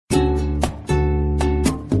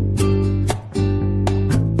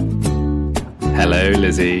Hello,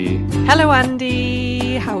 Lizzie. Hello,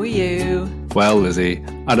 Andy. How are you? Well, Lizzie,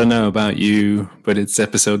 I don't know about you, but it's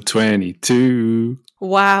episode 22.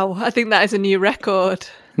 Wow, I think that is a new record.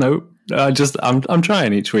 Nope. I'm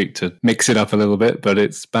trying each week to mix it up a little bit, but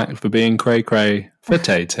it's back for being cray-cray for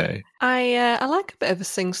Tay-Tay. I like a bit of a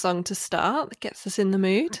sing-song to start. That gets us in the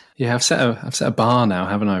mood. Yeah, I've set a bar now,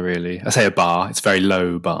 haven't I, really? I say a bar. It's a very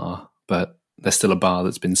low bar, but there's still a bar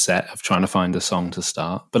that's been set of trying to find a song to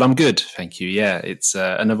start. But I'm good, thank you. Yeah, it's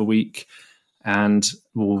another week and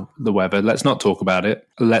the weather. Let's not talk about it.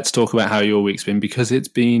 Let's talk about how your week's been, because it's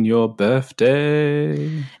been your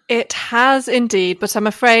birthday. It has indeed, but I'm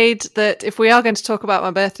afraid that if we are going to talk about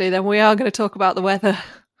my birthday, then we are going to talk about the weather.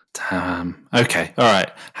 Damn. Okay, all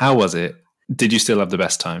right. How was it? Did you still have the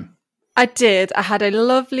best time? I did. I had a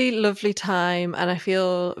lovely, lovely time, and I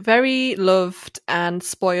feel very loved and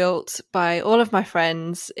spoilt by all of my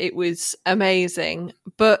friends. It was amazing.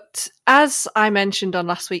 But as I mentioned on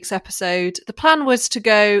last week's episode, the plan was to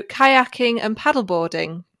go kayaking and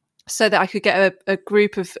paddleboarding so that I could get a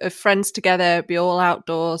group of friends together, be all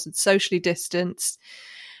outdoors and socially distanced.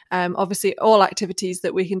 Obviously, all activities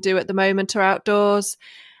that we can do at the moment are outdoors.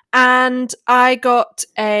 And I got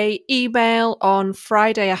an email on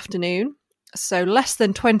Friday afternoon, so less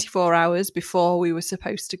than 24 hours before we were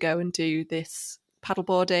supposed to go and do this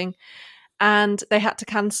paddleboarding, and they had to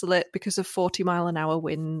cancel it because of 40-mile-an-hour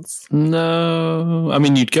winds. No. I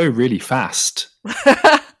mean, you'd go really fast.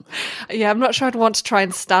 Yeah, I'm not sure I'd want to try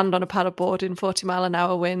and stand on a paddleboard in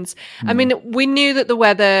 40-mile-an-hour winds. I mean, we knew that the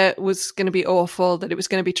weather was going to be awful, that it was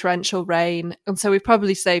going to be torrential rain, and so we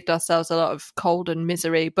probably saved ourselves a lot of cold and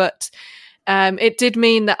misery. But it did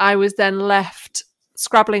mean that I was then left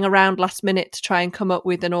scrabbling around last minute to try and come up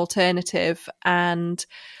with an alternative. And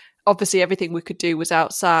obviously everything we could do was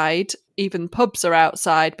outside. Even pubs are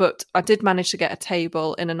outside, but I did manage to get a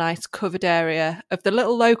table in a nice covered area of the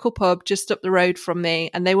little local pub just up the road from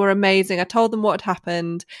me, and they were amazing. I told them what had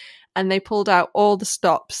happened, and they pulled out all the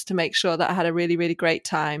stops to make sure that I had a really, really great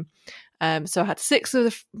time. So I had 6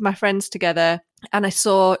 of my friends together, and I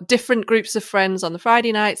saw different groups of friends on the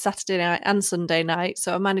Friday night, Saturday night, and Sunday night.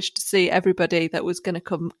 So I managed to see everybody that was going to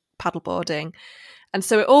come paddleboarding. And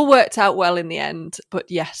so it all worked out well in the end. But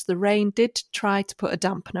yes, the rain did try to put a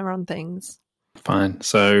dampener on things. Fine.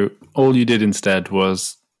 So all you did instead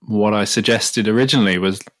was what I suggested originally,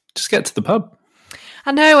 was just get to the pub.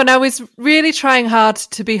 I know, and I was really trying hard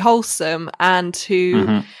to be wholesome and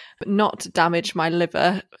to not damage my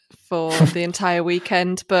liver for the entire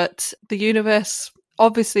weekend. But the universe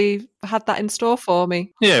obviously had that in store for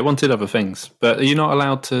me. Yeah, it wanted other things. But are you not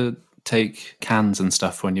allowed to take cans and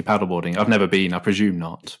stuff when you're paddleboarding? I've never been, I presume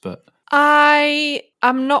not, but I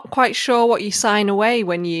am not quite sure what you sign away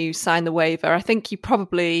when you sign the waiver. I think you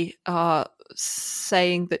probably are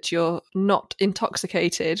saying that you're not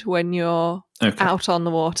intoxicated when you're out on the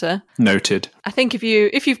water. Noted. I think if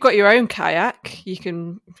you've got your own kayak, you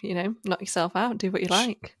can, knock yourself out and do what you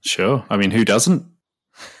like. Sure. I mean, who doesn't?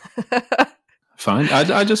 Fine.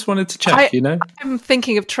 I just wanted to check, I'm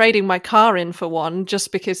thinking of trading my car in for one,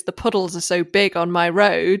 just because the puddles are so big on my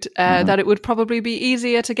road that it would probably be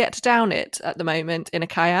easier to get down it at the moment in a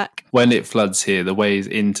kayak. When it floods here, the ways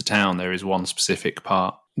into town, there is one specific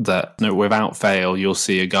part that, without fail, you'll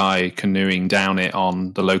see a guy canoeing down it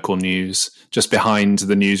on the local news, just behind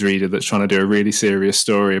the newsreader that's trying to do a really serious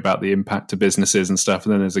story about the impact to businesses and stuff.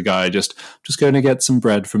 And then there's a guy just going to get some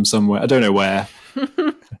bread from somewhere. I don't know where.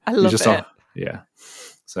 I love it. Yeah.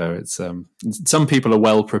 So it's some people are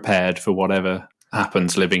well prepared for whatever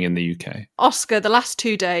happens living in the UK. Oscar, the last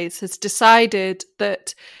 2 days, has decided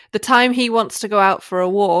that the time he wants to go out for a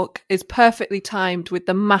walk is perfectly timed with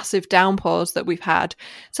the massive downpours that we've had.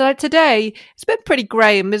 So like today, it's been pretty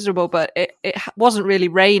grey and miserable, but it wasn't really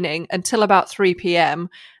raining until about 3 p.m,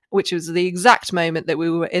 which was the exact moment that we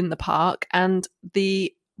were in the park, and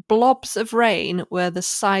the blobs of rain were the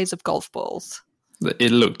size of golf balls.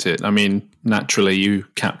 It looked it. I mean, naturally, you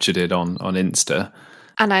captured it on Insta.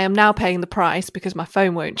 And I am now paying the price because my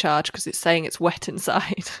phone won't charge because it's saying it's wet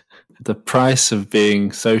inside. The price of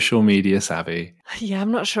being social media savvy. Yeah,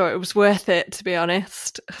 I'm not sure it was worth it, to be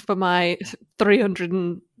honest, for my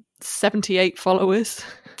 378 followers.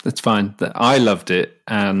 That's fine. I loved it.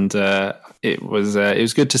 And it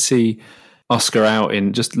was good to see Oscar out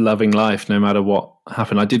in just loving life no matter what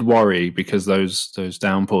happened. I did worry because those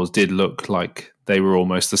downpours did look like they were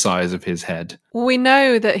almost the size of his head. We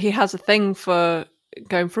know that he has a thing for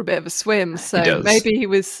going for a bit of a swim, so maybe he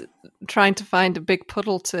was trying to find a big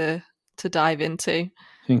puddle to dive into. I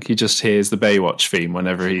think he just hears the Baywatch theme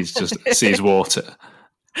whenever he just sees water.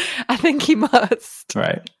 I think he must.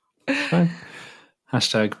 Right. Fine.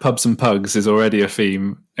 Hashtag pubs and pugs is already a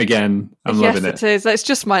theme. Again, I'm loving it. Yes, it is. It's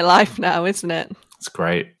just my life now, isn't it? It's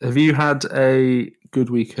great. Have you had a good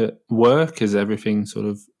week at work? Is everything sort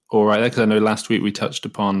of all right there? Because I know last week we touched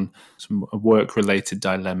upon some work-related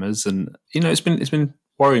dilemmas, and it's been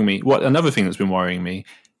worrying me. Another thing that's been worrying me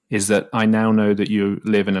is that I now know that you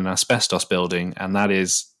live in an asbestos building, and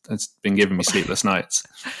it's been giving me sleepless nights.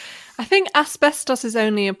 I think asbestos is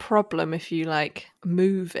only a problem if you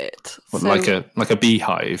move it. Like a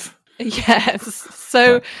beehive. Yes.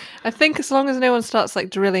 So I think as long as no one starts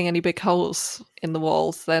drilling any big holes in the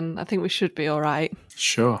walls, then I think we should be all right.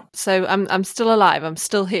 Sure. So I'm still alive. I'm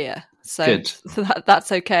still here. So, good. So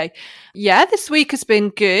that's okay. Yeah, this week has been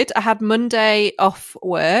good. I had Monday off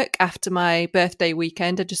work after my birthday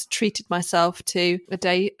weekend. I just treated myself to a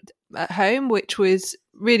day at home, which was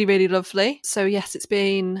really, really lovely. So yes, it's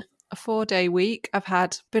been a 4-day week.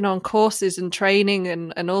 I've been on courses and training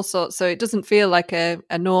and all sorts, so it doesn't feel like a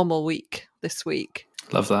normal week this week.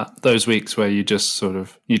 Love that. Those weeks where you just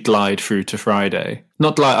you glide through to Friday.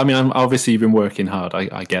 Not glide, I mean, obviously you've been working hard.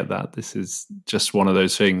 I get that. This is just one of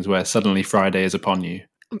those things where suddenly Friday is upon you.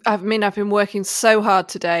 I've been working so hard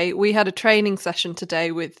today. We had a training session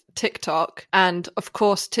today with TikTok, and of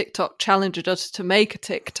course TikTok challenged us to make a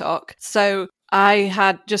TikTok. So I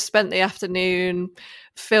had just spent the afternoon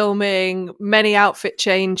filming many outfit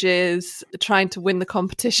changes, trying to win the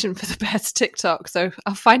competition for the best TikTok. So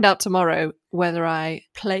I'll find out tomorrow whether I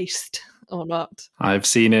placed or not. I've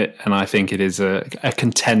seen it, and I think it is a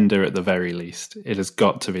contender at the very least. It has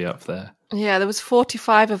got to be up there. Yeah, there was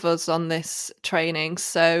 45 of us on this training,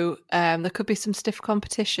 so there could be some stiff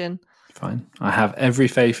competition. Fine. I have every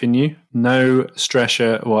faith in you. No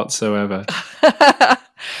stressor whatsoever.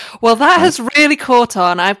 Well, that has really caught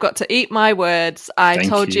on. I've got to eat my words. I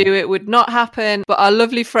told you it would not happen, but our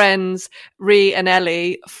lovely friends, Ree and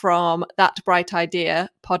Ellie from That Bright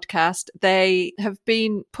Idea podcast, they have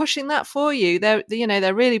been pushing that for you. They're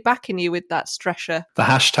really backing you with that stressor. The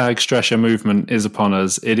hashtag stressor movement is upon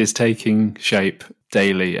us. It is taking shape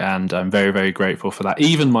daily, and I'm very, very grateful for that.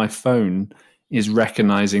 Even my phone is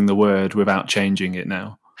recognizing the word without changing it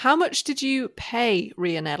now. How much did you pay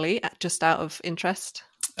Ree and Ellie, just out of interest?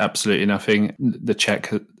 Absolutely nothing. The check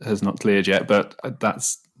has not cleared yet, but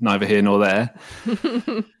that's neither here nor there.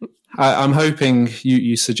 I'm hoping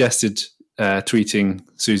you suggested tweeting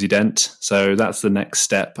Susie Dent, so that's the next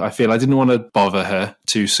step. I feel I didn't want to bother her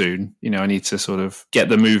too soon. I need to sort of get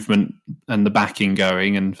the movement and the backing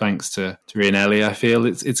going, and thanks to Ree and Ellie, I feel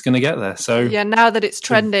it's going to get there. So yeah, now that it's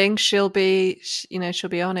trending, she'll be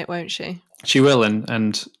on it, won't she? She will,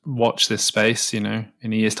 and watch this space, in a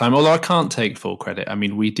year's time. Although I can't take full credit. I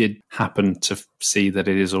mean, we did happen to see that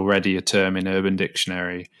it is already a term in Urban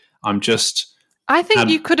Dictionary. I think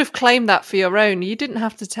you could have claimed that for your own. You didn't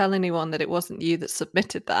have to tell anyone that it wasn't you that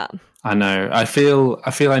submitted that. I know. I feel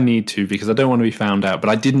I need to, because I don't want to be found out, but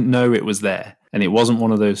I didn't know it was there. And it wasn't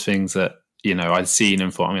one of those things that, I'd seen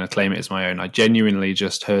and thought, I'm going to claim it as my own. I genuinely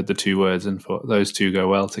just heard the two words and thought those two go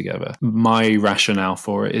well together. My rationale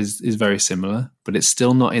for it is very similar, but it's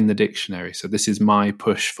still not in the dictionary. So this is my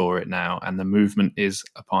push for it now, and the movement is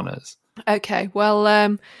upon us. Okay, well,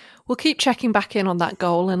 we'll keep checking back in on that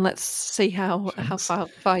goal, and let's see how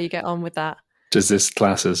far you get on with that. Does this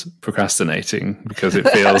class as procrastinating? Because it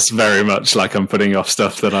feels very much like I'm putting off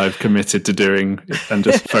stuff that I've committed to doing and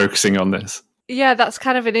just focusing on this. Yeah, that's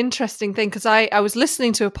kind of an interesting thing, because I was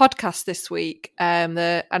listening to a podcast this week, and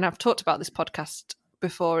I've talked about this podcast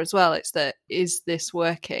before as well. It's the Is This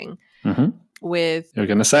Working? Mm-hmm. With... You're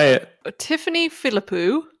going to say it. Tiffany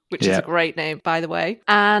Philippou, which is a great name, by the way,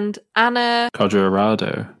 and Anna...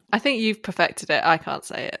 Codgerado. I think you've perfected it. I can't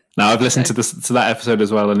say it. No, I've listened to that episode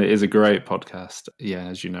as well, and it is a great podcast. Yeah,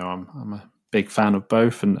 as you know, I'm a big fan of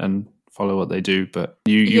both and follow what they do, but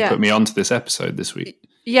you put me onto this episode this week.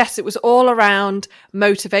 Yes, it was all around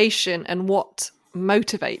motivation and what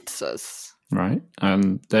motivates us. Right.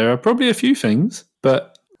 And there are probably a few things,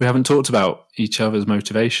 but we haven't talked about each other's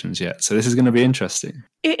motivations yet. So this is going to be interesting.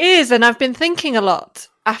 It is. And I've been thinking a lot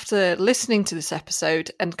after listening to this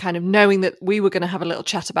episode and kind of knowing that we were going to have a little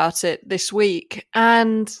chat about it this week,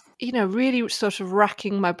 and, really sort of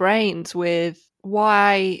racking my brains with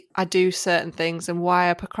why I do certain things and why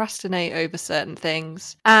I procrastinate over certain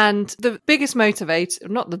things. And the biggest motivator,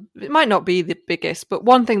 it might not be the biggest, but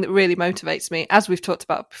one thing that really motivates me, as we've talked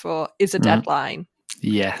about before, is a deadline.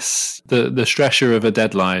 Yes. The stressor of a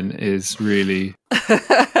deadline is really...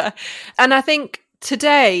 And I think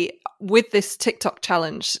today, with this TikTok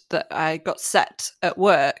challenge that I got set at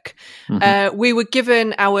work, we were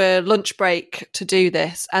given our lunch break to do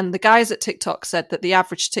this. And the guys at TikTok said that the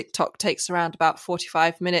average TikTok takes around about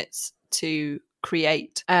 45 minutes to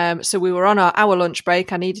create. So we were on our lunch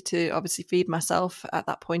break. I needed to obviously feed myself at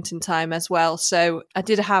that point in time as well. So I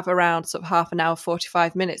did have around sort of half an hour,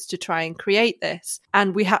 45 minutes to try and create this.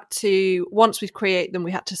 And we had to, once we create them,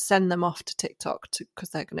 we had to send them off to TikTok because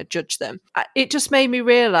they're going to judge them. It just made me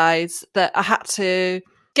realize that I had to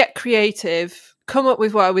get creative, come up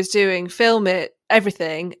with what I was doing, film it,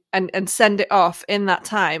 everything, and send it off in that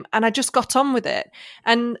time. And I just got on with it.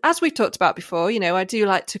 And as we talked about before, I do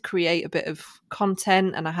like to create a bit of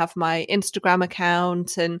content, and I have my Instagram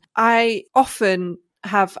account, and I often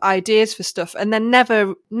have ideas for stuff and then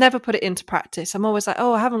never put it into practice. I'm always like,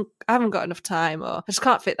 oh, I haven't got enough time, or I just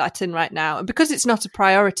can't fit that in right now. And because it's not a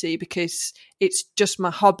priority, because it's just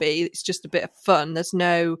my hobby, it's just a bit of fun, there's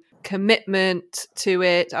no commitment to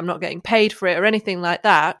it, I'm not getting paid for it or anything like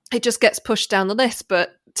that, it just gets pushed down the list.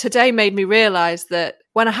 But today made me realize that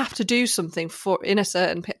when I have to do something in a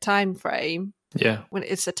certain time frame, when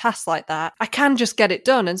it's a task like that, I can just get it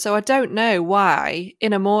done. And so I don't know why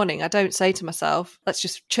in a morning I don't say to myself, let's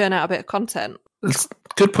just churn out a bit of content. That's a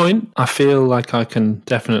good point. I feel like I can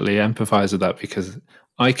definitely empathize with that, because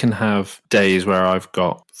I can have days where I've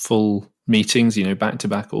got full meetings, back to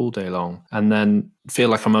back all day long, and then feel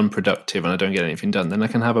like I'm unproductive and I don't get anything done. Then I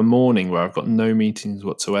can have a morning where I've got no meetings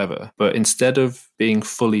whatsoever. But instead of being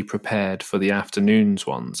fully prepared for the afternoon's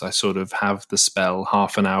ones, I sort of have the spell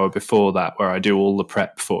half an hour before that where I do all the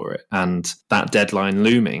prep for it. And that deadline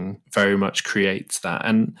looming very much creates that.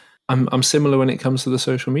 And I'm similar when it comes to the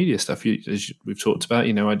social media stuff. As we've talked about,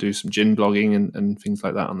 I do some gin blogging and things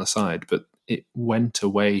like that on the side, but it went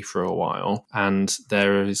away for a while. And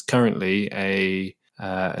there is currently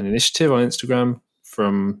an initiative on Instagram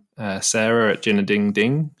from Sarah at Gin a Ding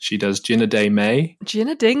Ding. She does Gin a Day May. Gin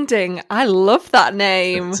a Ding Ding. I love that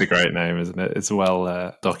name. It's a great name, isn't it? It's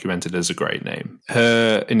well documented as a great name.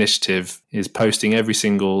 Her initiative is posting every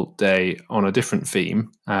single day on a different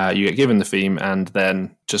theme. You get given the theme and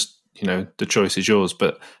then just, the choice is yours.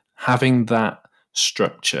 But having that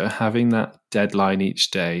structure, having that deadline each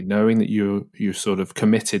day, knowing that you're sort of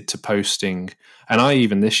committed to posting. And I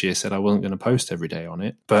even this year said I wasn't going to post every day on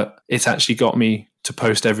it, but it's actually got me to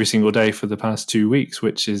post every single day for the past 2 weeks,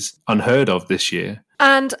 which is unheard of this year.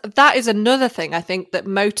 And that is another thing I think that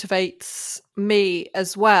motivates me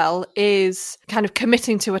as well, is kind of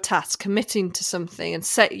committing to a task, committing to something, and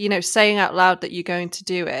saying out loud that you're going to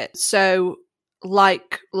do it. So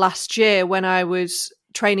like last year when I was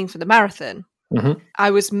training for the marathon,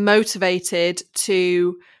 I was motivated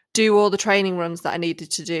to do all the training runs that I needed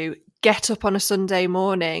to do, get up on a Sunday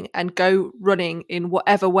morning and go running in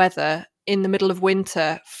whatever weather in the middle of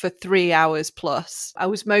winter for 3 hours plus. I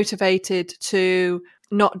was motivated to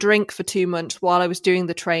not drink for 2 months while I was doing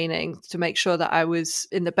the training, to make sure that I was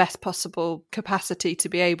in the best possible capacity to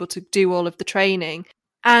be able to do all of the training.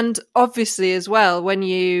 And obviously as well, when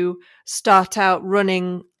you start out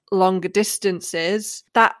running longer distances,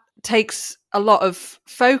 that takes a lot of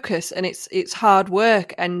focus and it's hard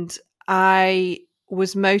work. And I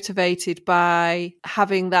was motivated by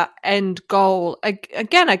having that end goal.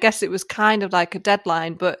 Again, I guess it was kind of like a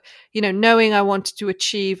deadline, but, knowing I wanted to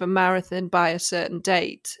achieve a marathon by a certain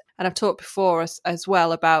date. And I've talked before as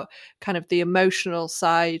well about kind of the emotional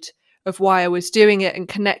side of why I was doing it and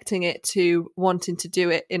connecting it to wanting to do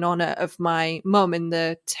it in honor of my mum in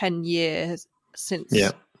the 10 years since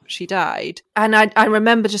she died. And I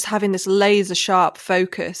remember just having this laser sharp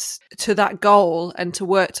focus to that goal and to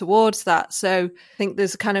work towards that. So I think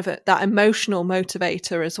there's kind of that emotional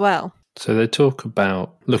motivator as well. So they talk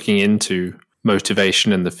about looking into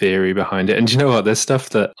motivation and the theory behind it. And do you know what? There's stuff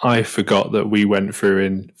that I forgot that we went through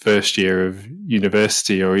in first year of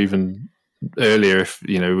university, or even earlier if,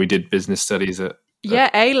 we did business studies at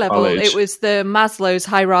A-level. College. It was the Maslow's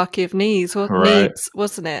hierarchy of needs,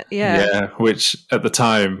 wasn't it? Yeah, which at the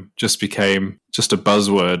time just became just a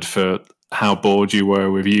buzzword for how bored you were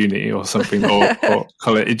with uni or something, or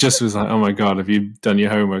college. It just was like, oh my God, have you done your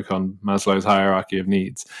homework on Maslow's hierarchy of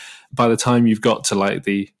needs? By the time you've got to like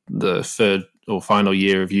the third or final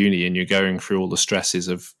year of uni and you're going through all the stresses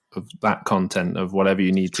of that content, of whatever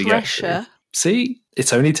you need to get through. See,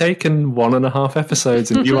 it's only taken 1.5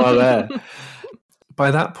 episodes and you are there.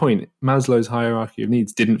 By that point, Maslow's hierarchy of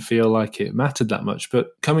needs didn't feel like it mattered that much. But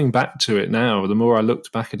coming back to it now, the more I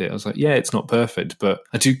looked back at it, I was like, yeah, it's not perfect, but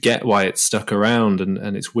I do get why it's stuck around.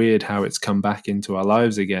 And it's weird how it's come back into our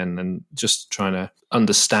lives again, and just trying to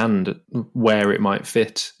understand where it might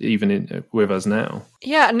fit even with us now.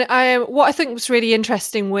 Yeah, and what I think was really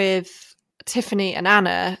interesting with Tiffany and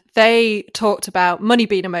Anna, they talked about money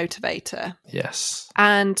being a motivator. Yes.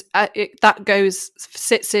 And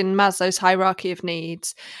sits in Maslow's hierarchy of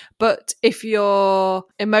needs. But if your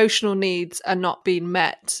emotional needs are not being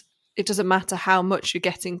met, it doesn't matter how much you're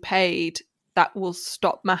getting paid, that will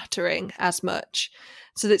stop mattering as much.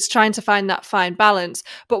 So it's trying to find that fine balance.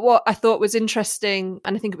 But what I thought was interesting,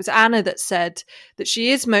 and I think it was Anna that said that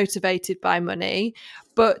she is motivated by money,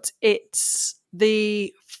 but it's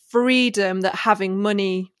the freedom that having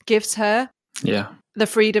money gives her. Yeah. The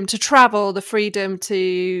freedom to travel, the freedom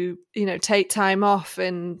to, take time off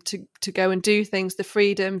and to go and do things, the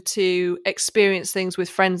freedom to experience things with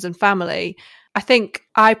friends and family. I think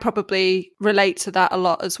I probably relate to that a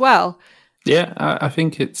lot as well. Yeah, I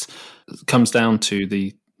think it comes down to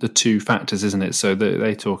the two factors, isn't it? So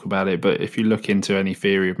they talk about it, but if you look into any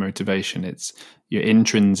theory of motivation, it's your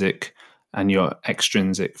intrinsic and your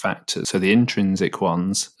extrinsic factors. So the intrinsic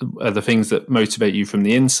ones are the things that motivate you from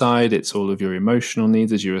the inside. It's all of your emotional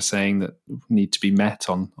needs, as you were saying, that need to be met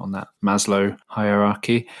on that Maslow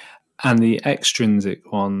hierarchy. And the extrinsic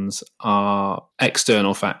ones are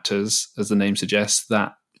external factors, as the name suggests,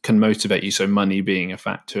 that can motivate you. So money being a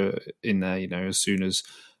factor in there, as soon as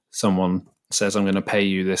someone says, I'm going to pay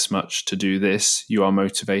you this much to do this, you are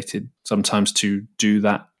motivated sometimes to do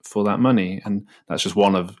that for that money. And that's just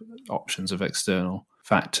one of options of external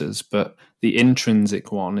factors. But the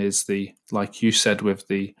intrinsic one is like you said with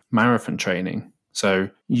the marathon training. So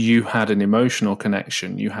you had an emotional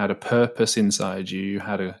connection, you had a purpose inside you, you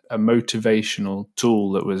had a motivational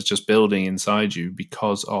tool that was just building inside you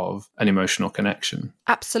because of an emotional connection.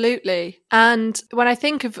 Absolutely. And when I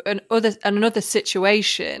think of another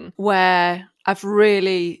situation where I've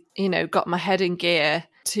really, got my head in gear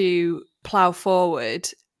to plow forward,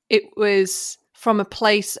 it was from a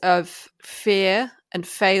place of fear and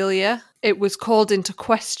failure. It was called into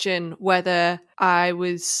question whether I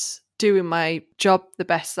was doing my job the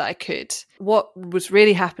best that I could. What was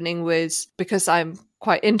really happening was, because I'm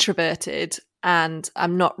quite introverted and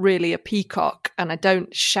I'm not really a peacock and I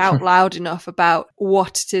don't shout loud enough about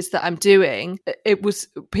what it is that I'm doing,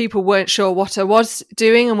 people weren't sure what I was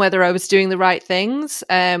doing and whether I was doing the right things.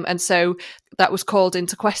 And so that was called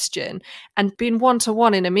into question. And being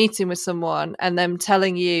one-to-one in a meeting with someone and them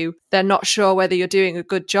telling you they're not sure whether you're doing a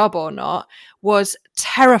good job or not was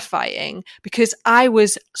terrifying, because I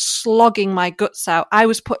was slogging my guts out. I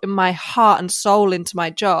was putting my heart and soul into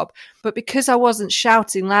my job. But because I wasn't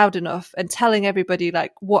shouting loud enough and telling everybody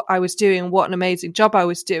like what I was doing, what an amazing job I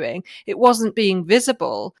was doing, it wasn't being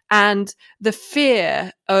visible. And the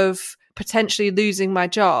fear of potentially losing my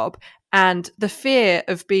job and the fear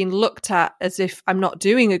of being looked at as if I'm not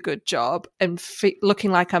doing a good job and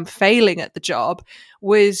looking like I'm failing at the job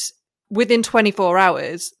was, within 24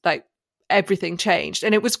 hours, like, everything changed.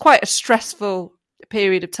 And it was quite a stressful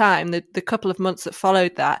period of time, the couple of months that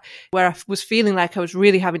followed that, where I was feeling like I was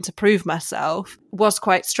really having to prove myself, was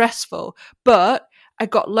quite stressful. But I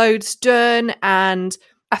got loads done, and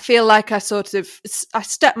I feel like I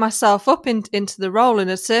stepped myself up into the role and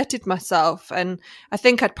asserted myself. And I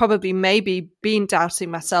think I'd probably maybe been doubting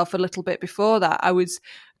myself a little bit before that. I was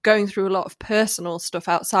going through a lot of personal stuff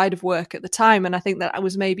outside of work at the time, and I think that I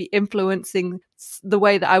was maybe influencing the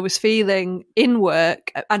way that I was feeling in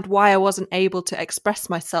work and why I wasn't able to express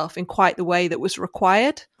myself in quite the way that was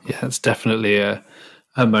required. Yeah, it's definitely a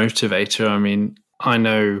motivator. I mean, I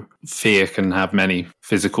know fear can have many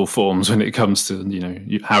physical forms when it comes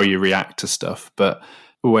to, how you react to stuff, but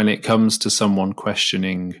when it comes to someone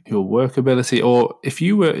questioning your work ability, or if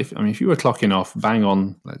you were clocking off bang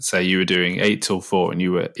on, let's say you were doing 8 till 4 and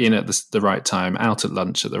you were in at the right time, out at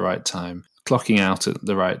lunch at the right time, clocking out at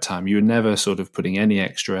the right time, you were never sort of putting any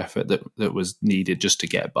extra effort that was needed just to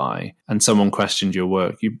get by, and someone questioned your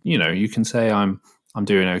work, you can say, I'm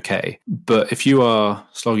doing okay. But if you are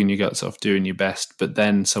slogging your guts off, doing your best, but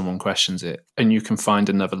then someone questions it, and you can find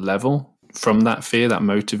another level from that fear, that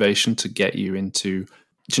motivation to get you into,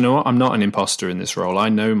 do you know what? I'm not an imposter in this role. I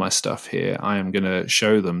know my stuff here. I am going to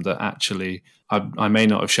show them that actually I may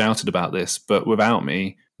not have shouted about this, but without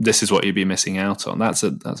me, this is what you'd be missing out on. That's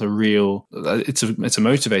a real, it's a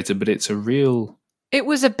motivator, but it's a real. It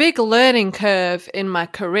was a big learning curve in my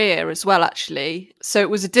career as well, actually. So it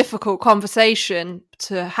was a difficult conversation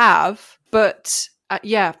to have, but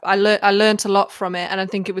I learned a lot from it, and I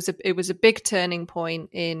think it was a big turning point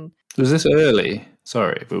in. Was this early?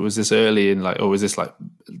 Sorry, but was this early in or was this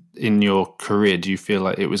in your career? Do you feel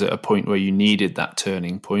like it was at a point where you needed that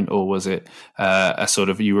turning point, or was it a sort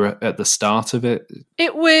of, you were at the start of it?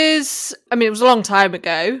 It was a long time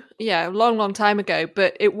ago. Yeah, a long time ago.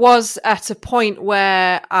 But it was at a point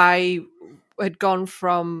where I had gone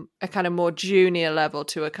from a kind of more junior level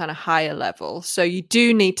to a kind of higher level. So you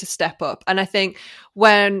do need to step up. And I think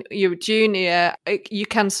when you're a junior, you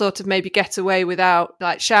can sort of maybe get away without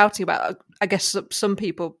like shouting about it. I guess some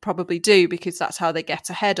people probably do because that's how they get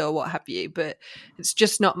ahead or what have you, but it's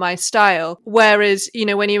just not my style. Whereas, you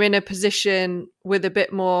know, when you're in a position with a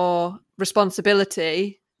bit more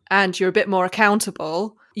responsibility and you're a bit more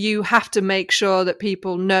accountable, you have to make sure that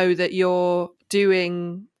people know that you're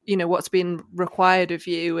doing, you know, what's been required of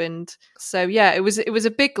you. And so, yeah, it was a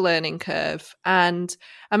big learning curve, and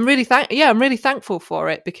I'm really thankful for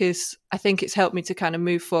it, because I think it's helped me to kind of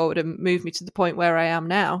move forward and move me to the point where I am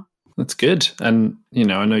now. That's good. And, you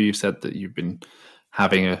know, I know you've said that you've been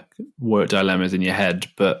having a work dilemmas in your head,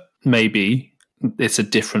 but maybe it's a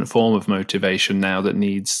different form of motivation now that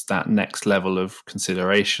needs that next level of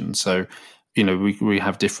consideration. So, you know, we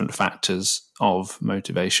have different factors of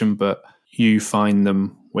motivation, but you find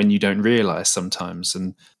them when you don't realize sometimes.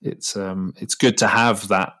 And it's good to have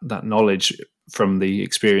that knowledge from the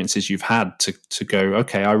experiences you've had to go,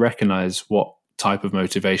 okay, I recognize what type of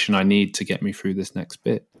motivation I need to get me through this next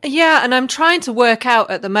bit. Yeah, and I'm trying to work out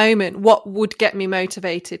at the moment what would get me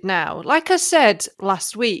motivated now. Like I said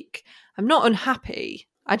last week, I'm not unhappy.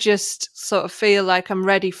 I just sort of feel like I'm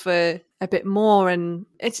ready for a bit more, and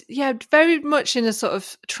it's very much in a sort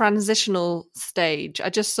of transitional stage.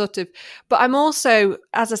 But I'm also,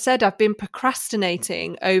 as I said, I've been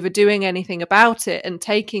procrastinating over doing anything about it and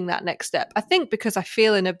taking that next step. I think because I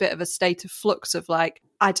feel in a bit of a state of flux of like,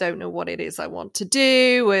 I don't know what it is I want to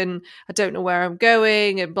do, and I don't know where I'm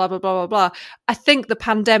going, and blah, blah, blah, blah, blah. I think the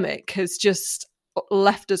pandemic has just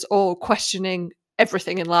left us all questioning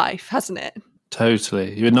everything in life, hasn't it?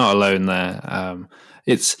 Totally. You're not alone there.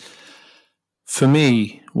 It's, for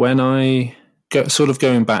me, when I go, sort of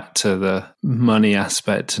going back to the money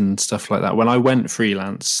aspect and stuff like that, when I went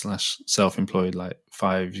freelance / self-employed like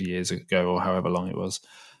 5 years ago or however long it was,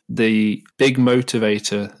 the big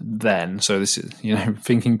motivator then, so this is, you know,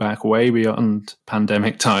 thinking back way beyond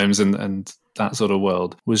pandemic times and that sort of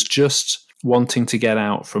world, was just wanting to get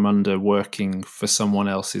out from under working for someone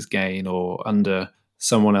else's gain or under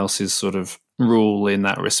someone else's sort of rule in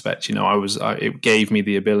that respect. You know, it gave me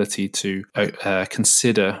the ability to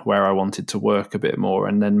consider where I wanted to work a bit more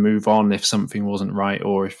and then move on if something wasn't right,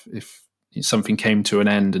 or if something came to an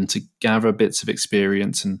end, and to gather bits of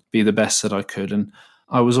experience and be the best that I could. And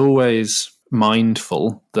I was always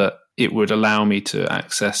mindful that it would allow me to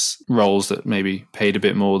access roles that maybe paid a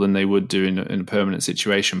bit more than they would do in a permanent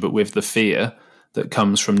situation, but with the fear that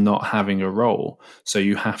comes from not having a role. So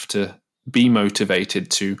you have to be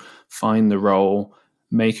motivated to find the role,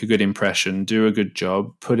 make a good impression, do a good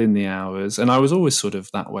job, put in the hours. And I was always sort of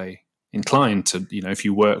that way inclined to, you know, if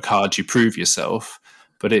you work hard, you prove yourself.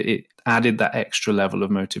 But it added that extra level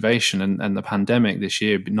of motivation. And the pandemic this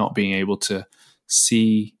year, not being able to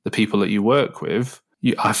see the people that you work with,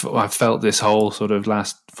 I've felt this whole sort of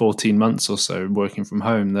last 14 months or so working from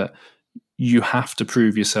home that you have to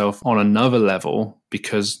prove yourself on another level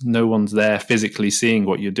because no one's there physically seeing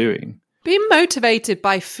what you're doing. Being motivated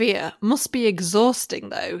by fear must be exhausting,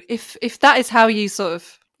 though. If that is how you sort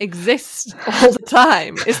of exist all the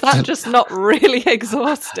time, is that just not really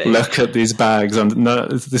exhausting? Look at these bags. No,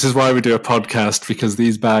 this is why we do a podcast, because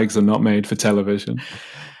these bags are not made for television.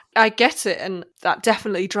 I get it, and that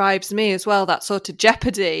definitely drives me as well, that sort of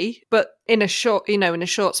jeopardy. But in a short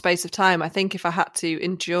space of time, I think if I had to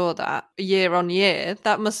endure that year on year,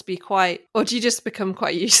 that must be quite, or do you just become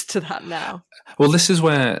quite used to that now? Well, this is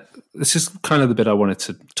kind of the bit I wanted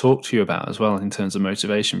to talk to you about as well in terms of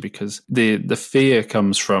motivation, because the fear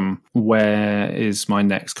comes from, where is my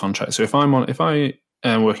next contract? So if I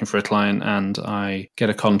am working for a client and I get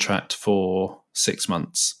a contract for 6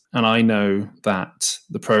 months, and I know that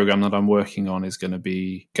the program that I'm working on is going to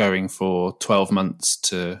be going for 12 months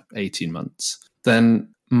to 18 months,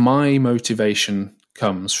 then my motivation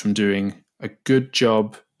comes from doing a good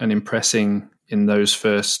job and impressing in those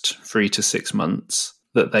first 3 to 6 months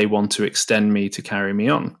that they want to extend me to carry me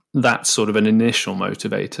on. That's sort of an initial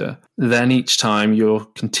motivator. Then each time you're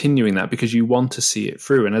continuing that because you want to see it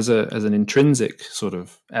through. And as an intrinsic sort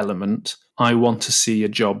of element, I want to see a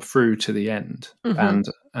job through to the end.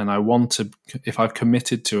 Mm-hmm. And I want to, if I've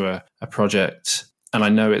committed to a project and I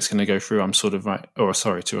know it's going to go through, I'm sort of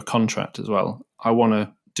to a contract as well. I want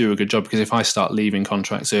to do a good job, because if I start leaving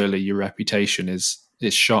contracts early, your reputation is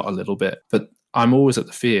shot a little bit. But I'm always at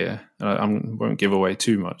the fear, and I won't give away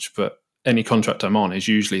too much, but any contract I'm on is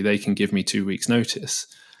usually they can give me 2 weeks notice.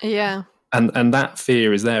 Yeah. And that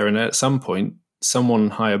fear is there. And at some point, someone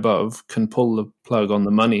high above can pull the plug on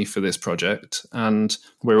the money for this project and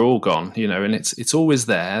we're all gone, and it's always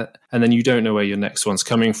there. And then you don't know where your next one's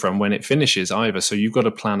coming from when it finishes either. So you've got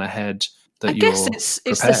to plan ahead that I you're guess it's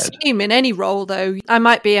prepared. the same in any role, though. I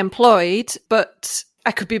might be employed, but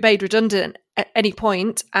I could be made redundant at any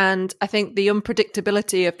point. And I think the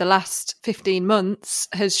unpredictability of the last 15 months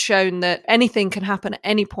has shown that anything can happen at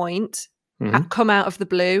any point, come out of the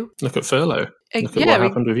blue. Look at furlough. Look at what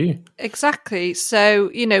happened with you. Exactly. So,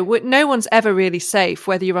 no one's ever really safe,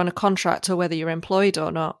 whether you're on a contract or whether you're employed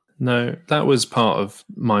or not. No, that was part of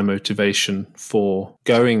my motivation for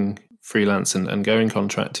going freelance and going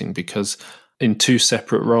contracting, because in 2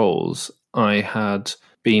 separate roles, I had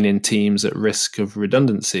been in teams at risk of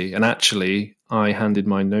redundancy. And actually, I handed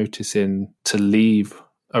my notice in to leave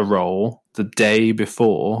a role the day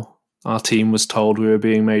before our team was told we were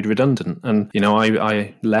being made redundant. And,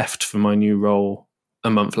 I left for my new role a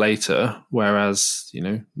month later, whereas,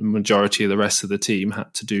 the majority of the rest of the team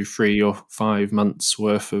had to do 3 or 5 months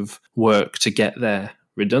worth of work to get their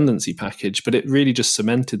redundancy package. But it really just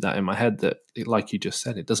cemented that in my head that, like you just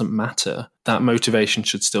said, it doesn't matter. That motivation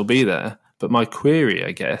should still be there. But my query,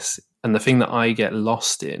 I guess, and the thing that I get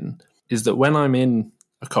lost in is that when I'm in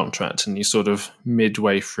a contract and you're sort of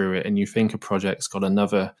midway through it and you think a project's got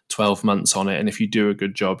another 12 months on it, and if you do a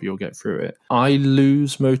good job, you'll get through it, I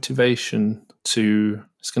lose motivation to,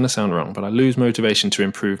 it's going to sound wrong, but I lose motivation to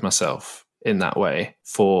improve myself in that way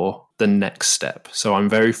for the next step. So I'm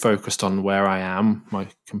very focused on where I am, my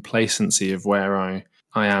complacency of where I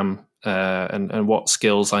am, and what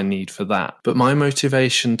skills I need for that. But my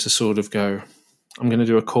motivation to sort of go, I'm going to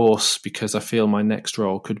do a course because I feel my next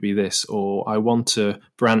role could be this, or I want to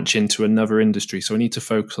branch into another industry, so I need to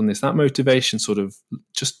focus on this. That motivation sort of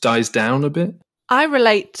just dies down a bit. I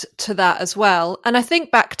relate to that as well. And I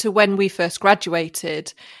think back to when we first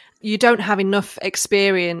graduated, you don't have enough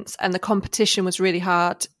experience and the competition was really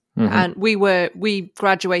hard. And we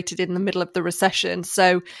graduated in the middle of the recession.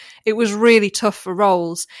 So it was really tough for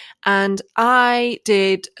roles. And I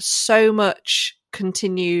did so much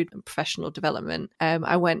continued professional development.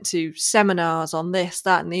 I went to seminars on this,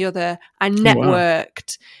 that, and the other. I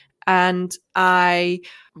networked and I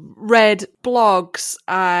read blogs.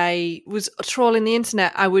 I was trawling the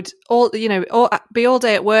internet. I would be all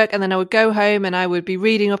day at work, and then I would go home and I would be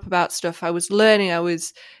reading up about stuff. I was learning. I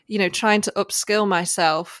was, trying to upskill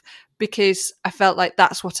myself because I felt like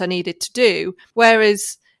that's what I needed to do.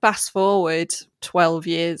 Whereas fast forward 12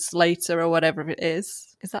 years later or whatever it is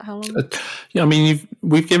that how long? Yeah, I mean,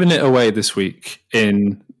 we've given it away this week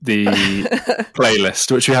in the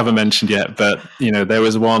playlist, which we haven't mentioned yet, but there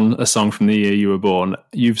was a song from the year you were born.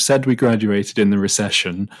 You've said we graduated in the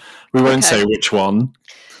recession. We won't say which one.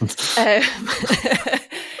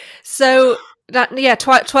 So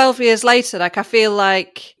that 12 years later, like, I feel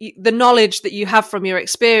like the knowledge that you have from your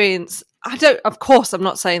experience, of course, I'm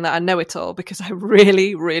not saying that I know it all, because I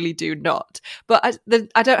really, really do not. But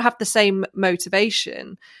I don't have the same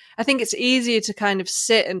motivation. I think it's easier to kind of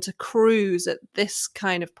sit and to cruise at this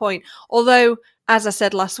kind of point. Although, as I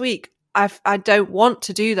said last week, I don't want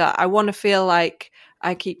to do that. I want to feel like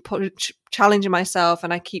I keep challenging myself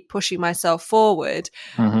and I keep pushing myself forward.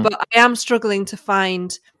 But I am struggling to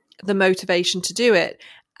find the motivation to do it.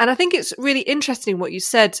 And I think it's really interesting what you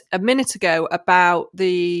said a minute ago about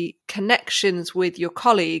the connections with your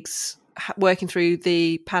colleagues working through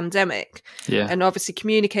the pandemic, and obviously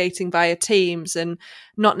communicating via Teams and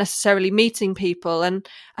not necessarily meeting people. And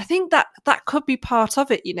I think that could be part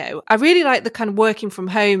of it. I really like the kind of working from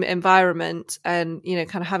home environment and,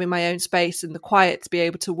 kind of having my own space and the quiet to be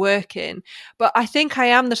able to work in. But I think I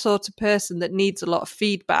am the sort of person that needs a lot of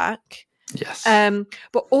feedback. Yes.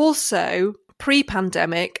 But also,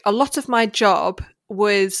 pre-pandemic, a lot of my job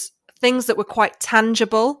was things that were quite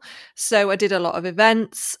tangible. So I did a lot of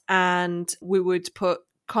events and we would put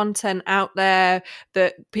content out there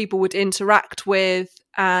that people would interact with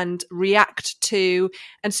and react to.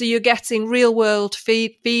 And so you're getting real world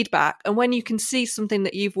feedback. And when you can see something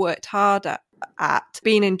that you've worked hard at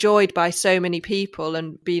being enjoyed by so many people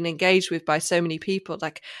and being engaged with by so many people,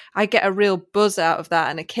 like, I get a real buzz out of that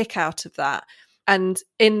and a kick out of that. And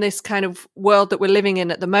in this kind of world that we're living in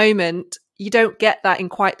at the moment, you don't get that in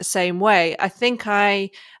quite the same way. I think I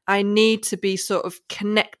need to be sort of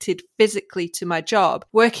connected physically to my job.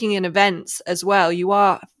 Working in events as well,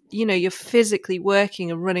 you're physically working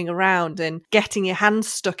and running around and getting your hands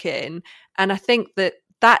stuck in. And I think that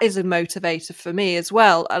that is a motivator for me as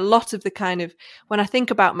well. A lot of the kind of, when I think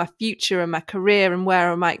about my future and my career and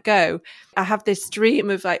where I might go, I have this dream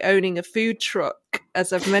of like owning a food truck,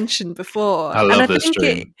 as I've mentioned before. I love this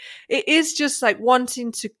dream. It is just like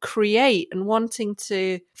wanting to create and wanting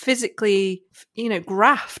to physically,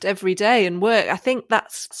 graft every day and work. I think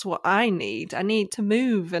that's what I need. I need to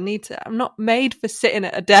move. I'm not made for sitting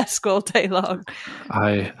at a desk all day long.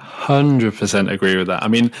 I 100% agree with that. I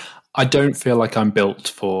mean, I don't feel like I'm built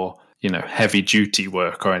for, heavy duty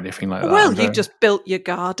work or anything like that. Well, you just built your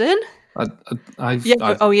garden. I've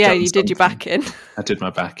you did your back in. I did my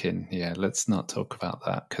back in. Yeah, let's not talk about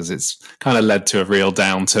that because it's kind of led to a real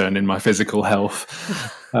downturn in my physical health.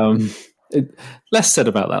 Less said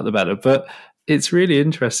about that, the better. But it's really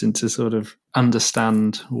interesting to sort of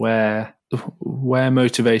understand where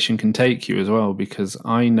motivation can take you as well, because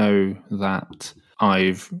I know that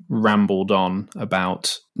I've rambled on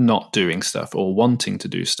about not doing stuff or wanting to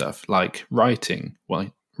do stuff like writing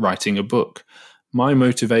a book. My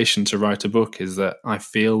motivation to write a book is that I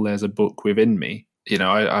feel there's a book within me.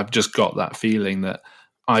 I've just got that feeling that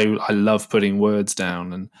I love putting words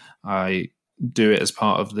down, and I do it as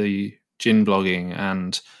part of the gin blogging.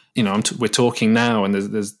 And we're talking now, and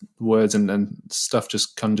there's words and stuff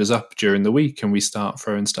just conjures up during the week, and we start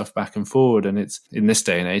throwing stuff back and forward. And it's, in this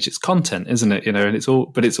day and age, it's content, isn't it? And it's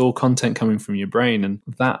all content coming from your brain, and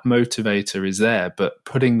that motivator is there. But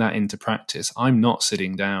putting that into practice, I'm not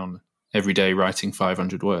sitting down every day writing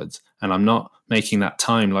 500 words, and I'm not making that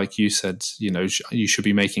time. Like you said, you should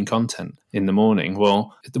be making content in the morning.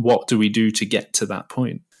 Well, what do we do to get to that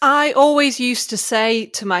point? I always used to say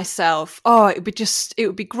to myself, it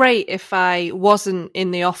would be great if I wasn't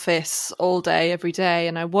in the office all day, every day,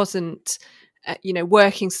 and I wasn't,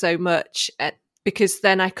 working so much, because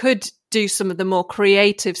then I could do some of the more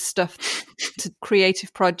creative stuff, to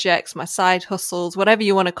creative projects, my side hustles, whatever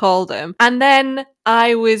you want to call them. And then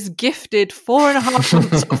I was gifted 4.5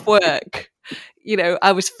 months of work.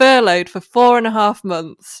 I was furloughed for 4.5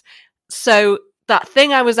 months. So that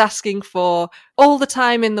thing I was asking for all the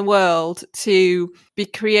time in the world, to be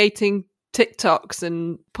creating TikToks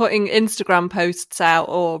and putting Instagram posts out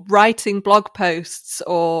or writing blog posts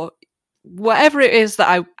or whatever it is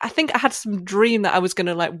that I think I had some dream that I was going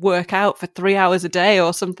to like work out for 3 hours a day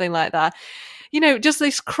or something like that. Just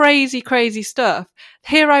this crazy, crazy stuff.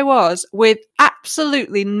 Here I was with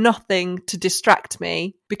absolutely nothing to distract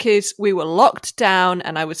me because we were locked down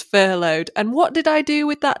and I was furloughed. And what did I do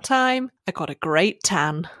with that time? I got a great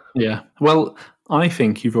tan. Yeah. Well, I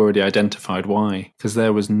think you've already identified why, because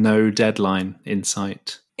there was no deadline in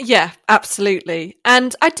sight. Yeah, absolutely.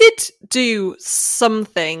 And I did do some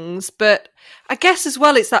things, but I guess as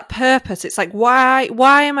well, it's that purpose. It's like, why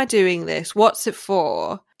am I doing this? What's it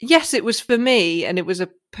for? Yes, it was for me, and it was a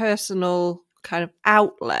personal kind of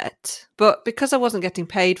outlet. But because I wasn't getting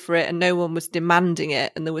paid for it and no one was demanding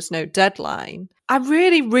it and there was no deadline, I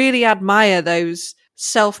really, really admire those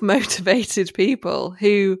self-motivated people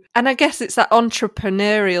who, and I guess it's that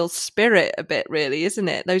entrepreneurial spirit a bit, really, isn't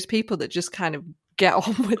it? Those people that just kind of get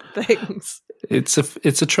on with things. It's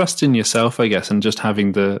a trust in yourself, I guess, and just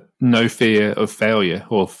having the no fear of failure,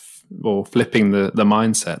 or flipping the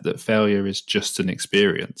mindset that failure is just an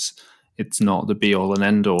experience. It's not the be all and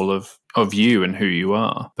end all of you and who you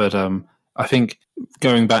are. But I think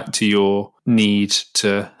going back to your need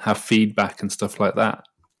to have feedback and stuff like that,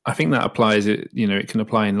 I think that applies. It can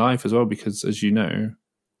apply in life as well, because as you know,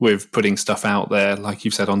 with putting stuff out there, like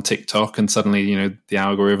you've said, on TikTok, and suddenly, the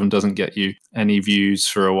algorithm doesn't get you any views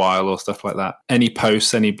for a while or stuff like that. Any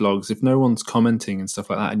posts, any blogs, if no one's commenting and stuff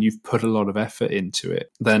like that, and you've put a lot of effort into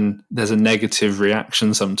it, then there's a negative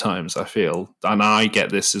reaction sometimes, I feel. And I get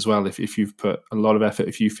this as well. If you've put a lot of effort,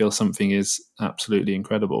 if you feel something is absolutely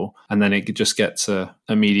incredible, and then it just gets a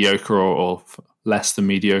mediocre or less than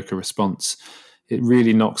mediocre response, it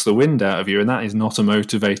really knocks the wind out of you, and that is not a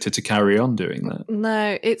motivator to carry on doing that.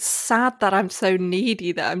 No, it's sad that I'm so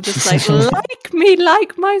needy that I'm just like, like me,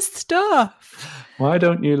 like my stuff. Why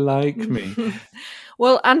don't you like me?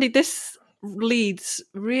 Well, Andy, this leads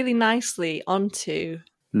really nicely onto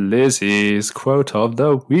Lizzie's quote of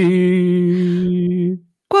the week.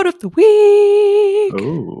 Quote of the week.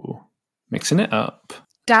 Oh, mixing it up.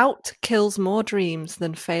 Doubt kills more dreams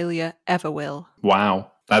than failure ever will.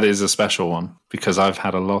 Wow. That is a special one, because I've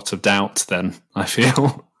had a lot of doubt then, I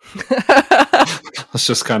feel. That's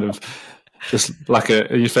just kind of, just like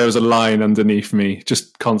if there was a line underneath me,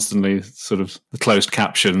 just constantly sort of the closed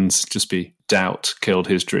captions, just be doubt killed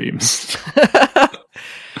his dreams.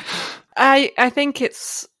 I think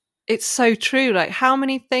it's so true. Like, how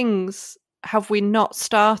many things have we not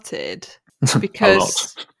started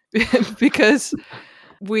because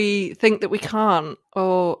we think that we can't,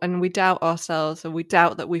 and we doubt ourselves, or we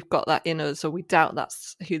doubt that we've got that in us, or we doubt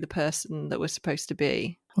that's who the person that we're supposed to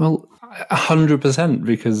be. Well, 100%,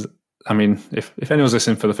 because I mean, if anyone's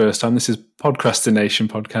listening for the first time, this is Podcrastination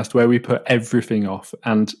podcast, where we put everything off.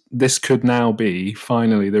 And this could now be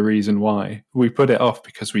finally the reason why we put it off,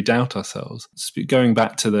 because we doubt ourselves. Going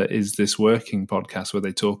back to the Is This Working podcast, where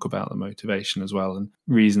they talk about the motivation as well and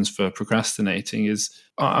reasons for procrastinating, is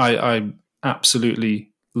I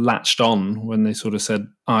absolutely latched on when they sort of said,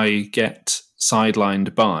 I get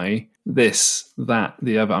sidelined by this, that,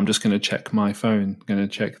 the other. I'm just going to check my phone, going to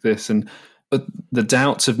check this. And the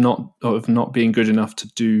doubts of not being good enough to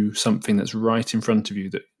do something that's right in front of you,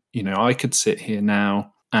 that, you know, I could sit here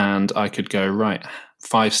now and I could go, right,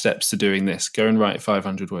 5 steps to doing this, go and write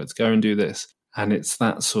 500 words, go and do this. And it's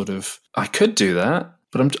that sort of, I could do that,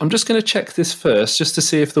 but I'm just going to check this first, just to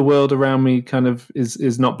see if the world around me kind of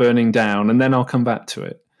is not burning down, and then I'll come back to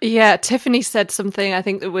it. Yeah, Tiffany said something, I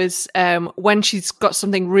think that was when she's got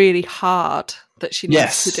something really hard that she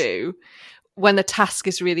needs to do, when the task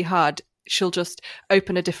is really hard, she'll just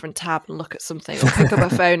open a different tab and look at something, or pick up her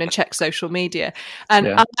phone and check social media.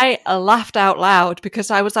 And I laughed out loud,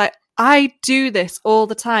 because I was like, I do this all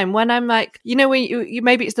the time. When I'm like, you know, when you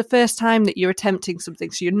maybe it's the first time that you're attempting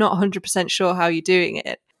something, so you're not 100% sure how you're doing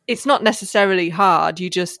it. It's not necessarily hard.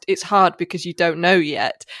 It's hard because you don't know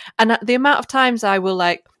yet. And the amount of times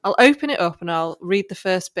I'll open it up and I'll read the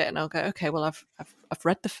first bit and I'll go, okay, well, I've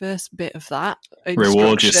read the first bit of that.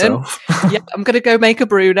 Reward yourself. Yeah, I'm going to go make a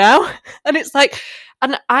brew now. And it's like,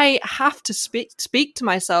 and I have to speak to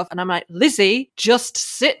myself, and I'm like, Lizzie, just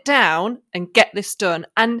sit down and get this done.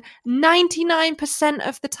 And 99%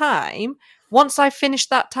 of the time, once I finish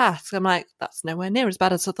that task, I'm like, that's nowhere near as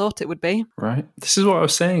bad as I thought it would be. Right. This is what I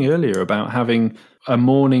was saying earlier about having a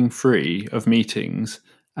morning free of meetings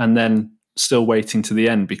and then still waiting to the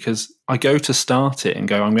end, because I go to start it and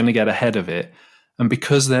go, I'm going to get ahead of it. And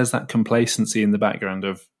because there's that complacency in the background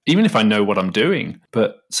of, even if I know what I'm doing,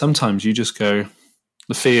 but sometimes you just go,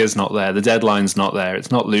 the fear's not there, the deadline's not there,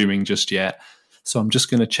 it's not looming just yet. So I'm just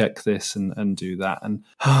going to check this and do that. And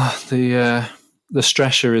the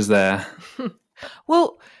stressor is there.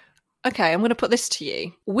 Well, okay, I'm going to put this to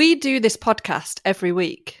you. We do this podcast every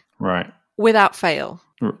week. Right. Without fail.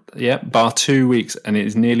 Yeah, bar 2 weeks, and it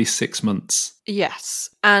is nearly 6 months. Yes.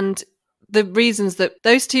 And the reasons that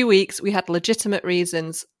those 2 weeks, we had legitimate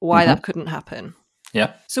reasons why that couldn't happen.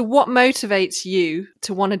 Yeah. So what motivates you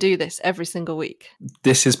to want to do this every single week?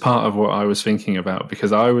 This is part of what I was thinking about,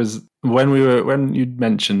 because when you'd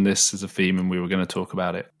mentioned this as a theme and we were going to talk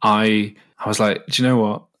about it, I was like, do you know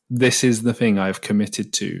what? This is the thing I've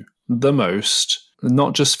committed to the most,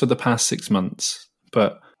 not just for the past 6 months,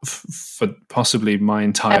 but for possibly my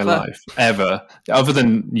entire life, ever, other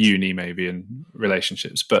than uni maybe and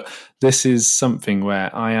relationships. But this is something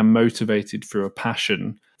where I am motivated through a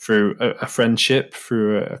passion, through a friendship,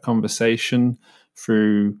 through a conversation,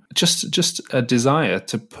 through just a desire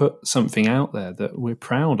to put something out there that we're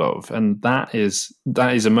proud of. And that is a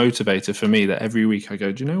motivator for me, that every week I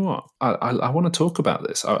go, do you know what? I want to talk about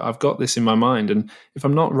this. I've got this in my mind. And if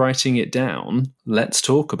I'm not writing it down, let's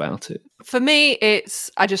talk about it. For me,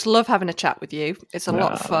 I just love having a chat with you. It's a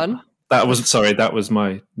lot of fun. That was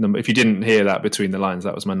my number. If you didn't hear that between the lines,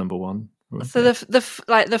 that was my number one. So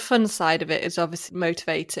the fun side of it is obviously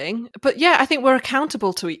motivating, but yeah, I think we're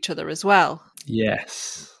accountable to each other as well.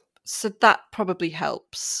 Yes. So that probably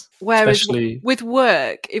helps. Whereas especially with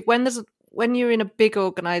work, when you're in a big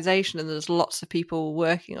organisation and there's lots of people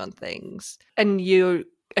working on things, and your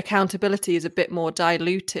accountability is a bit more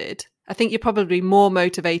diluted, I think you're probably more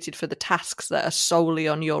motivated for the tasks that are solely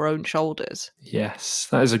on your own shoulders. Yes,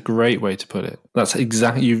 that is a great way to put it. That's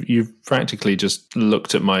exactly, you've practically just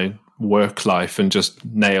looked at my work life and just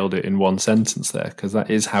nailed it in one sentence there, because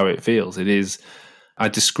that is how it feels. It is. I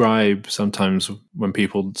describe sometimes when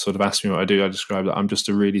people sort of ask me what I do, I describe that I'm just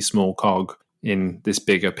a really small cog in this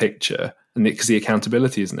bigger picture, and because the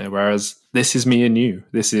accountability isn't there. Whereas this is me and you.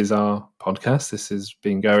 This is our podcast. This has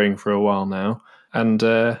been going for a while now, and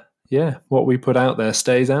what we put out there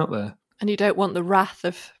stays out there. And you don't want the wrath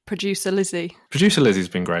of producer Lizzie. Producer Lizzie's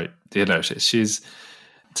been great. You know, she's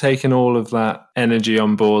taken all of that energy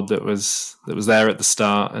on board that was there at the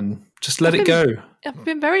start and just let it go. I've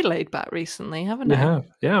been very laid back recently, haven't I? You have.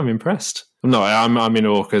 Yeah, I'm impressed. No, I'm in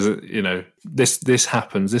awe, because you know this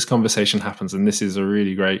happens, this conversation happens, and this is a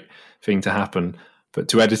really great thing to happen. But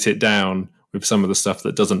to edit it down with some of the stuff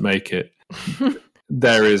that doesn't make it,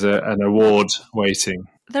 there is an award waiting.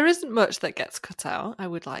 There isn't much that gets cut out, I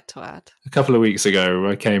would like to add. A couple of weeks ago,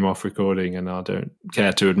 I came off recording, and I don't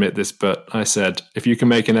care to admit this, but I said, if you can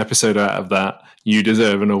make an episode out of that, you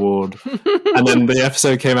deserve an award. And then the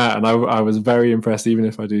episode came out, and I was very impressed, even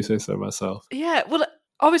if I do say so myself. Yeah, well,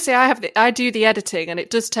 obviously I do the editing, and it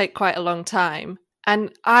does take quite a long time.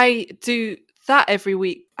 And I do that every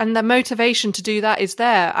week. And the motivation to do that is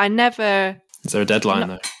there. Is there a deadline,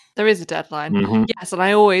 though? There is a deadline. Mm-hmm. Yes, and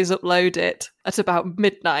I always upload it at about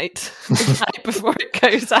midnight the night before it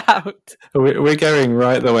goes out. We're going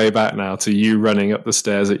right the way back now to you running up the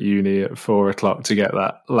stairs at uni at 4:00 to get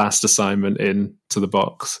that last assignment in to the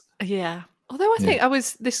box. Yeah. Although I think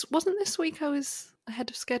wasn't this week I was ahead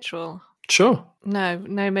of schedule. Sure. No,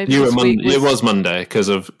 maybe you this were week It was Monday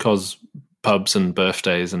because pubs and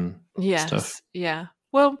birthdays and stuff. Yeah.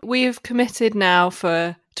 Well, we have committed now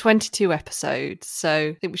for 22 episodes, so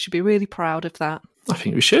I think we should be really proud of that. I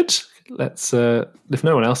think we should. Let's, if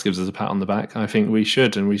no one else gives us a pat on the back, I think we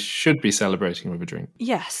should, and we should be celebrating with a drink.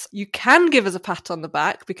 Yes, you can give us a pat on the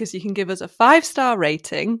back because you can give us a 5-star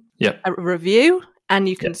rating, a review, and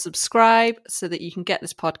you can subscribe so that you can get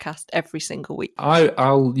this podcast every single week.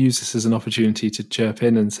 I'll use this as an opportunity to chirp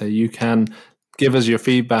in and say you can give us your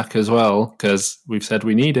feedback as well, because we've said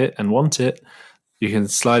we need it and want it. You can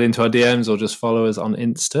slide into our DMs or just follow us on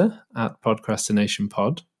Insta at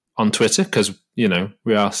PodcrastinationPod, on Twitter, because,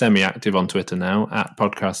 we are semi-active on Twitter now, at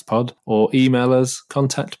PodcastPod, or email us,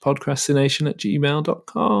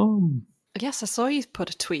 contactpodcrastination@gmail.com. Yes, I saw you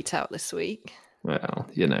put a tweet out this week. Well,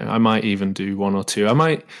 I might even do one or two. I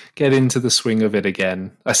might get into the swing of it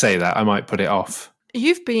again. I say that, I might put it off.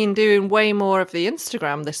 You've been doing way more of the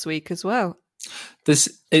Instagram this week as well.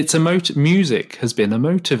 Music has been a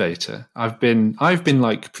motivator. I've been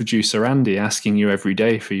like producer Andy, asking you every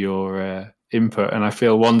day for your input, and I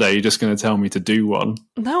feel one day you're just going to tell me to do one.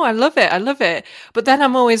 No, I love it. But then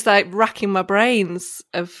I'm always like racking my brains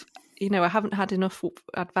of, I haven't had enough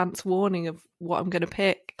advance warning of what I'm going to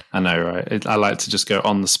pick. I know, right? I like to just go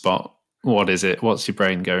on the spot. What is it? What's your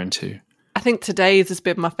brain going to? I think today's has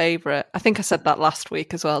been my favourite. I think I said that last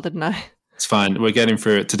week as well, didn't I? It's fine. We're getting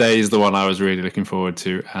through it. Today is the one I was really looking forward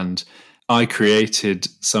to. And I created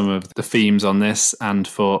some of the themes on this and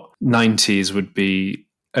thought 90s would be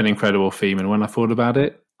an incredible theme. And when I thought about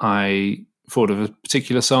it, I thought of a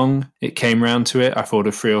particular song. It came round to it. I thought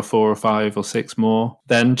of 3 or 4 or 5 or 6 more.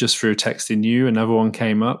 Then just through texting you, another one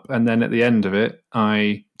came up. And then at the end of it,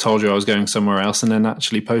 I told you I was going somewhere else and then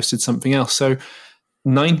actually posted something else. So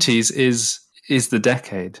 90s is the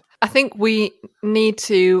decade. I think we need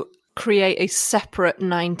to create a separate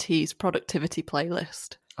 90s productivity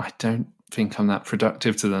playlist. I don't think I'm that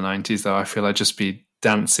productive to the 90s, though. I feel I'd just be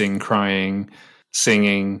dancing, crying,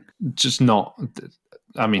 singing, just not...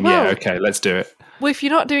 okay, let's do it. Well, if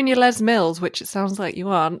you're not doing your Les Mills, which it sounds like you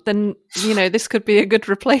aren't, then, this could be a good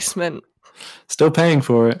replacement. Still paying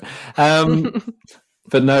for it.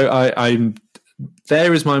 But no, I'm...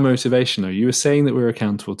 There is my motivation, though. You were saying that we're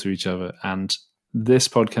accountable to each other, and this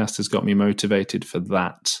podcast has got me motivated for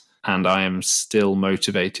that. And I am still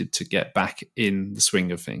motivated to get back in the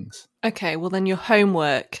swing of things. Okay, well then your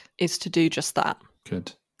homework is to do just that.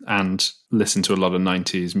 Good. And listen to a lot of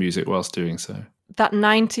 90s music whilst doing so. That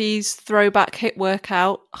 90s throwback hit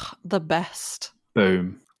workout, the best.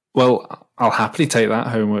 Boom. Well, I'll happily take that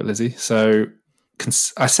homework, Lizzie. So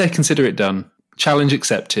I say consider it done. Challenge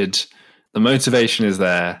accepted. The motivation is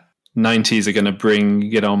there. 90s are going to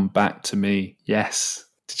bring it on back to me. Yes.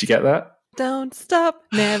 Did you get that? Don't stop,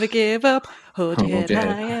 never give up, hold your head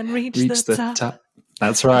high and reach the top.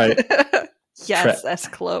 That's right. Yes, S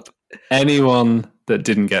Club. Anyone that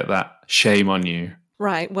didn't get that, shame on you.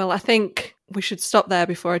 Right, well, I think we should stop there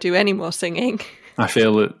before I do any more singing. I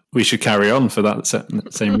feel that we should carry on for that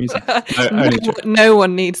same reason. No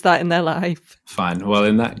one needs that in their life. Fine. Well,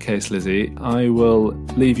 in that case, Lizzie, I will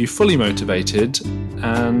leave you fully motivated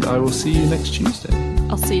and I will see you next Tuesday.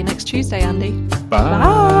 I'll see you next Tuesday, Andy. Bye.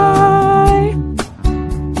 Bye.